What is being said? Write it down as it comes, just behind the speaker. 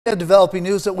Developing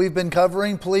news that we've been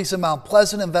covering. Police in Mount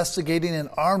Pleasant investigating an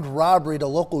armed robbery at a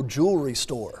local jewelry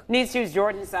store. News 2's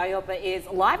Jordan Sayopa is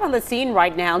live on the scene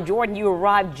right now. Jordan, you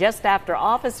arrived just after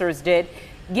officers did.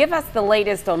 Give us the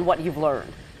latest on what you've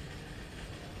learned.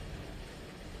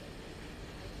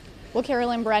 Well,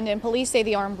 Carolyn, Brendan, police say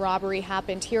the armed robbery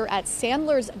happened here at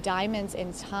Sandler's Diamonds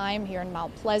in Time here in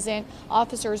Mount Pleasant.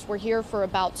 Officers were here for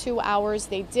about 2 hours.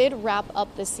 They did wrap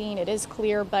up the scene. It is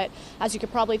clear, but as you could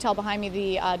probably tell behind me,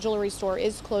 the jewelry store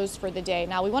is closed for the day.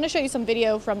 Now, we want to show you some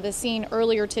video from the scene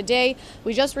earlier today.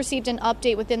 We just received an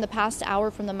update within the past hour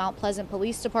from the Mount Pleasant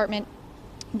Police Department,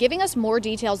 giving us more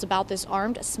details about this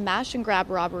armed smash and grab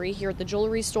robbery here at the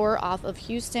jewelry store off of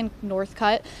Houston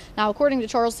Northcutt. Now, according to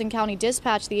Charleston County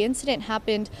Dispatch, the incident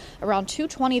happened around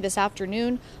 2:20 this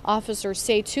afternoon. Officers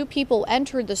say 2 people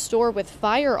entered the store with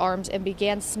firearms and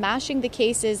began smashing the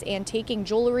cases and taking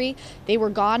jewelry. They were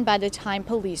gone by the time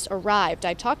police arrived.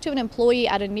 I talked to an employee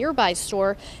at a nearby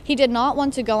store. He did not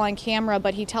want to go on camera,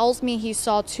 but he tells me he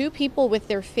saw 2 people with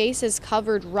their faces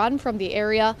covered run from the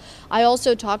area. I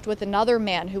also talked with another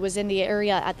man who was in the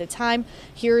area at the time.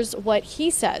 Here's what he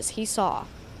says he saw.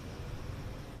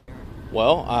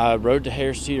 Well, I rode to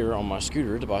Harris Teeter on my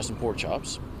scooter to buy some pork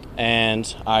chops,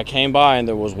 and I came by and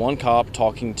there was one cop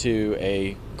talking to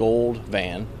a gold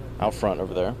van out front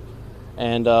over there,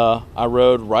 and I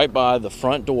rode right by the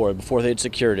front door before they'd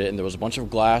secured it, and there was a bunch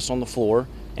of glass on the floor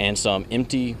and some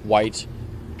empty white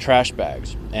trash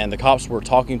bags, and the cops were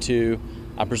talking to,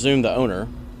 I presume, the owner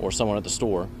or someone at the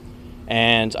store.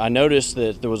 And I noticed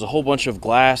that there was a whole bunch of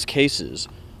glass cases,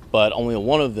 but only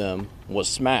one of them was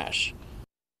smashed.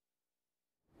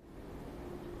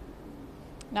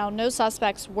 Now, no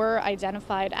suspects were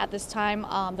identified at this time.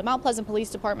 The Mount Pleasant Police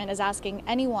Department is asking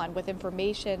anyone with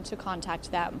information to contact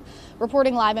them.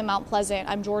 Reporting live in Mount Pleasant,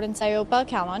 I'm Jordan Sayopa,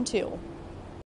 Count on 2.